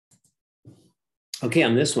Okay,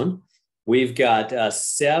 on this one, we've got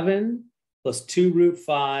 7 plus 2 root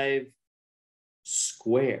 5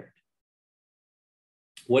 squared.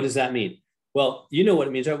 What does that mean? Well, you know what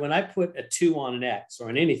it means, right? When I put a 2 on an x or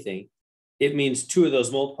on anything, it means 2 of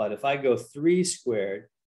those multiplied. If I go 3 squared,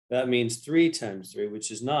 that means 3 times 3,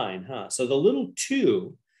 which is 9, huh? So the little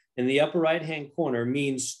 2 in the upper right-hand corner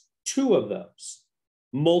means 2 of those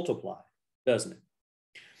multiplied, doesn't it?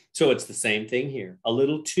 So it's the same thing here. A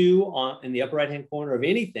little 2 in the upper right-hand corner of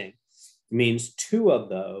anything means 2 of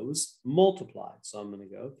those multiplied. So I'm going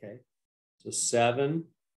to go, okay, so 7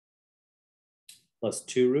 plus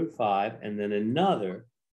 2 root 5, and then another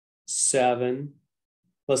 7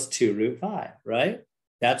 plus 2 root 5, right?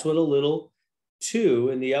 That's what a little 2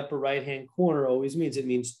 in the upper right-hand corner always means. It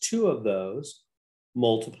means 2 of those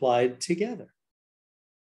multiplied together.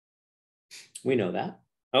 We know that.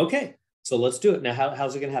 Okay, so let's do it. Now,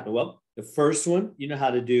 how's it going to happen? Well, the first one, you know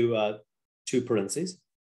how to do 2 parentheses.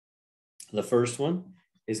 The first one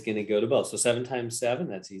is going to go to both. So 7 times 7,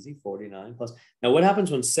 that's easy, 49 plus. Now, what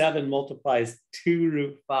happens when 7 multiplies 2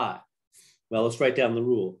 root 5? Well, let's write down the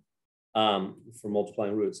rule for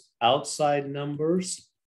multiplying roots. Outside numbers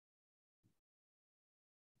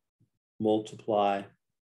multiply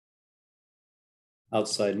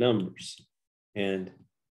outside numbers, and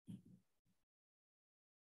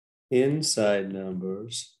inside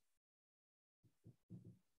numbers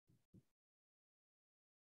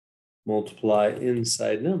multiply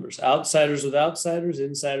inside numbers. Outsiders with outsiders,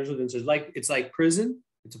 insiders with insiders. It's like prison.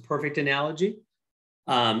 It's a perfect analogy.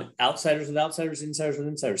 Outsiders with outsiders, insiders with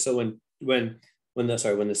insiders. So when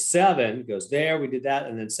the 7 goes there, we did that,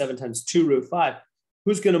 and then 7 times 2 root 5.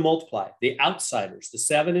 Who's going to multiply? The outsiders. The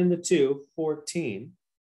 7 and the 2, 14.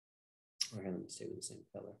 Okay, let me stay with the same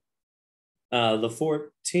color. The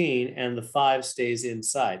 14 and the 5 stays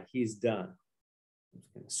inside. He's done. I'm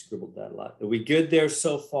just going to scribble that a lot. Are we good there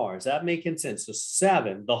so far? Is that making sense? So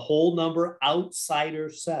 7, the whole number outsider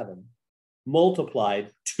 7,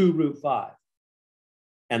 multiplied 2 root 5.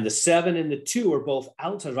 And the 7 and the 2 are both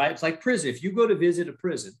outside, right? It's like prison. If you go to visit a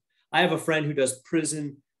prison, I have a friend who does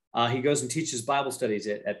prison. He goes and teaches Bible studies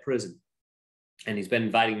at prison. And he's been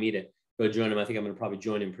inviting me to go join him. I think I'm going to probably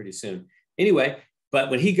join him pretty soon. Anyway, but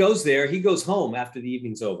when he goes there, he goes home after the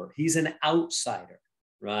evening's over. He's an outsider,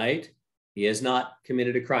 right? He has not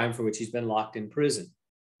committed a crime for which he's been locked in prison.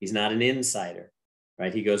 He's not an insider,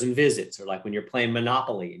 right? He goes and visits, or like when you're playing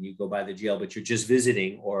Monopoly and you go by the jail, but you're just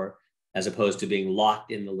visiting, or as opposed to being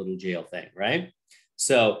locked in the little jail thing, right?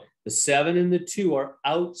 So the 7 and the 2 are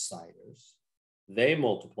outsiders. They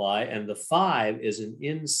multiply, and the 5 is an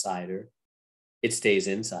insider. It stays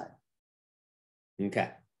inside. Okay,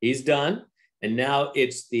 he's done. And now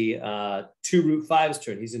it's the 2 root 5's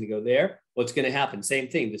turn. He's going to go there. What's going to happen? Same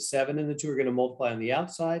thing. The 7 and the 2 are going to multiply on the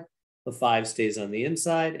outside. The 5 stays on the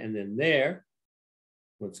inside. And then there,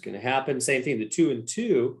 what's going to happen? Same thing. The 2 and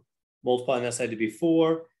 2 multiply on that side to be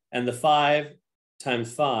 4. And the 5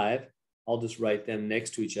 times 5, I'll just write them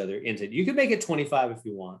next to each other inside. You can make it 25 if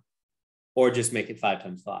you want, or just make it 5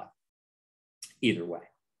 times 5. Either way.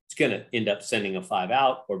 It's going to end up sending a 5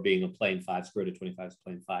 out or being a plain 5. Square root of 25 is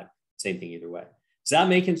plain 5. Same thing either way. Is that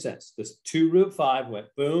making sense? This 2 root 5 went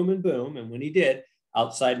boom and boom. And when he did,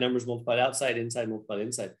 outside numbers multiplied outside, inside multiplied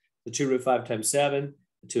inside. The 2 root 5 times 7,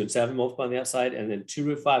 the 2 and 7 multiply on the outside, and then 2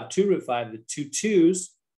 root 5, the 2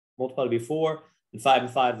 2's multiply to be 4, and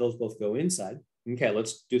 5, those both go inside. Okay,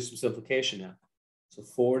 let's do some simplification now. So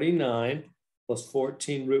 49 plus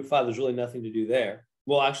 14 root 5, there's really nothing to do there.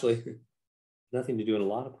 Well, actually, nothing to do in a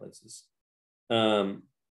lot of places. Here,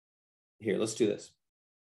 let's do this.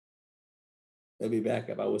 Let me back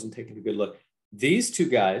up. I wasn't taking a good look. These two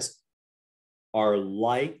guys are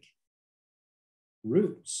like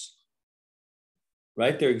roots,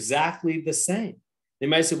 right? They're exactly the same. They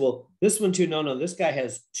might say, well, this one too, no, this guy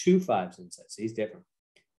has 2 5s inside, so he's different.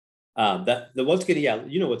 What's going to,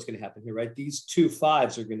 you know what's going to happen here, right? These 2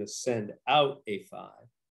 5s are going to send out a 5.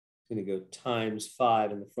 It's going to go times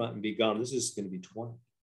 5 in the front and be gone. This is going to be 20.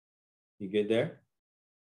 You good there?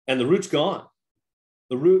 And the root's gone.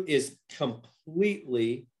 The root is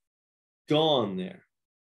completely gone there.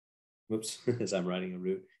 Whoops, as I'm writing a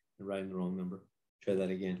root, I'm writing the wrong number. Try that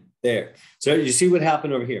again. There. So you see what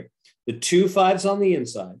happened over here. The 2 5s on the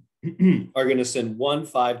inside are going to send 1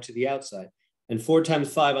 5 to the outside. And 4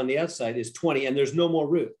 times 5 on the outside is 20, and there's no more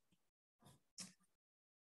root.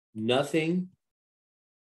 Nothing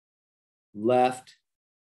left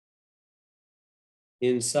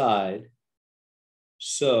inside,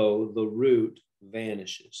 so the root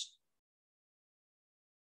vanishes.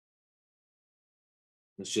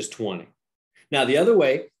 It's just 20. Now, the other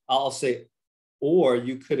way, I'll say or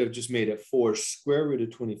you could have just made it 4 square root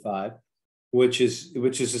of 25, which is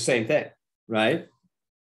the same thing, right?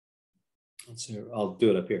 Let's see, I'll do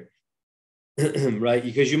it up here. Right?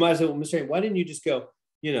 Because you might say, well, Mr. A, why didn't you just go,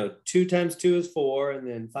 2 times 2 is 4, and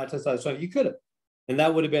then 5 times 5 is 5. You could have. And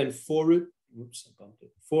that would have been 4 root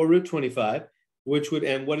 25, which would,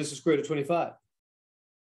 and what is the square root of 25?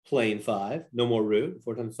 Plain 5, no more root.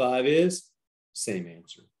 4 times 5 is same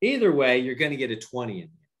answer. Either way, you're going to get a 20 in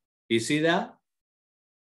there. Do you see that?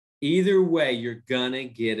 Either way, you're going to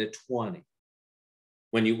get a 20.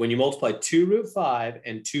 When you multiply 2 root 5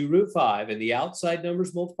 and 2 root 5, and the outside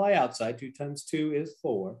numbers multiply outside, 2 times 2 is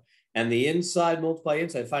 4, and the inside multiply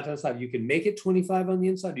inside, 5 times 5, you can make it 25 on the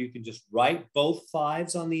inside, or you can just write both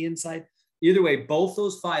 5s on the inside. Either way, both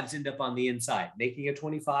those 5s end up on the inside, making it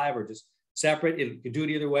 25, or just separate. You can do it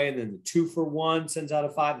either way, and then the 2 for 1 sends out a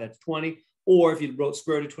 5, that's 20. Or if you wrote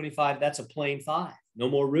square root of 25, that's a plain 5. No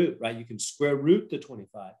more root, right? You can square root the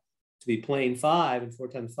 25 to be plain 5, and 4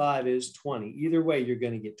 times 5 is 20. Either way, you're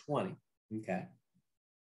going to get 20. Okay.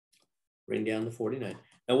 Bring down the 49.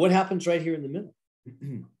 Now, what happens right here in the middle?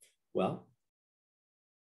 Well,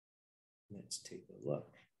 let's take a look.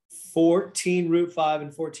 14 root 5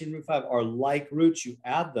 and 14 root 5 are like roots. You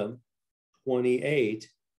add them, 28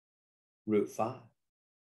 root 5.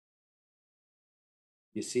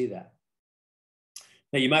 You see that?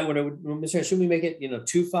 Now, you might want to, Mr. Should we make it,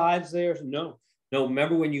 2 5s there? No. No,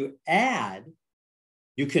 remember when you add,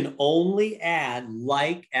 you can only add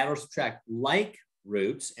or subtract like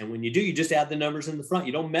roots. And when you do, you just add the numbers in the front.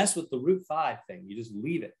 You don't mess with the root 5 thing. You just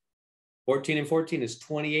leave it. 14 and 14 is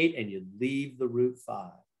 28, and you leave the root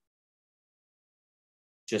 5.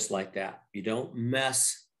 Just like that. You don't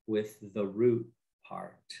mess with the root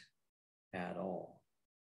part at all.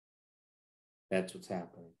 That's what's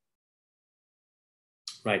happening.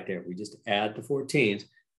 Right there. We just add the 14s.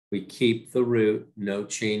 We keep the root, no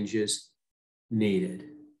changes needed,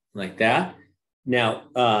 like that. Now,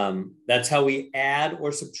 that's how we add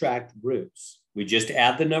or subtract roots. We just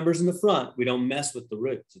add the numbers in the front. We don't mess with the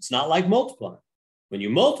roots. It's not like multiplying. When you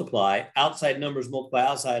multiply, outside numbers multiply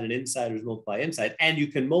outside and insiders multiply inside, and you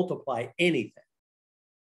can multiply anything.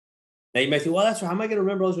 Now, you might think, well, that's right. How am I going to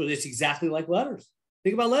remember those rules? It's exactly like letters.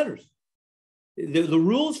 Think about letters. The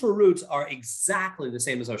rules for roots are exactly the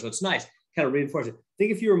same as ours, so it's nice. Kind of reinforce it.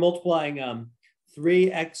 Think if you were multiplying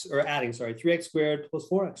 3x or adding, 3x squared plus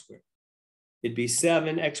 4x squared. It'd be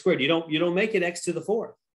 7x squared. You don't make it x to the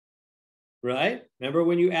 4th, right? Remember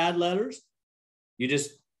when you add letters, you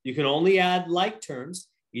can only add like terms.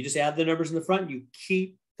 You just add the numbers in the front. You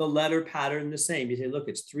keep the letter pattern the same. You say, look,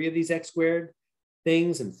 it's 3 of these x squared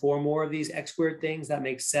things and 4 more of these x squared things. That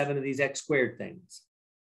makes 7 of these x squared things.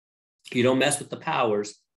 You don't mess with the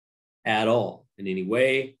powers at all in any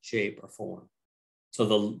way, shape, or form.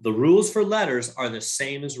 So the rules for letters are the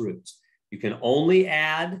same as roots. You can only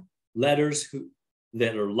add letters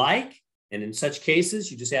that are like, and in such cases,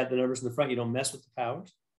 you just add the numbers in the front. You don't mess with the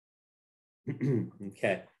powers.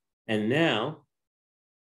 Okay. And now,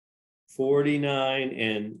 49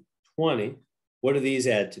 and 20, what do these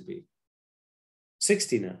add to be?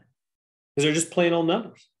 69, because they're just plain old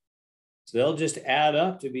numbers. So they'll just add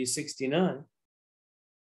up to be 69.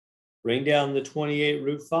 Bring down the 28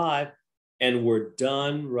 root 5, and we're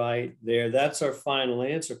done right there. That's our final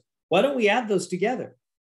answer. Why don't we add those together?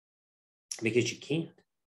 Because you can't.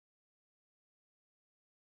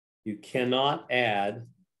 You cannot add.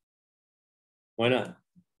 Why not?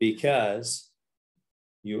 Because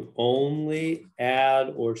you only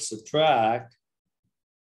add or subtract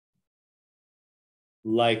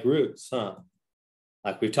like roots, huh?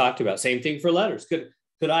 Like we've talked about. Same thing for letters.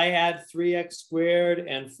 Could I add 3x squared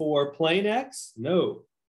and 4 plain x? No.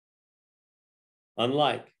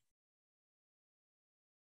 Unlike.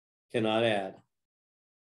 Cannot add.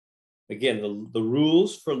 Again, the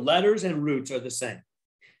rules for letters and roots are the same.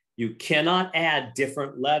 You cannot add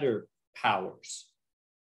different letter powers.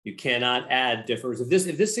 You cannot add different.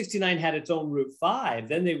 If this 69 had its own root 5,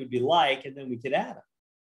 then they would be like, and then we could add them.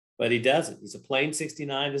 But he doesn't. He's a plain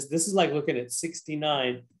 69. This is like looking at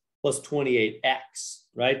 69 plus 28x,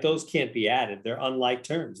 right? Those can't be added. They're unlike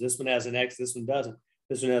terms. This one has an x, this one doesn't.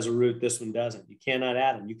 This one has a root, this one doesn't. You cannot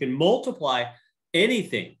add them. You can multiply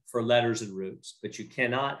anything for letters and roots, but you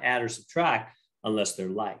cannot add or subtract unless they're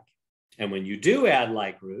like. And when you do add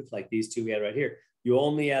like roots, like these two we had right here, you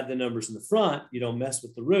only add the numbers in the front. You don't mess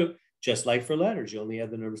with the root, just like for letters. You only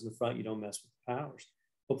add the numbers in the front. You don't mess with the powers.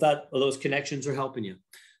 Hope that those connections are helping you.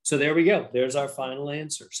 So there we go. There's our final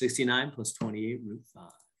answer, 69 plus 28 root 5.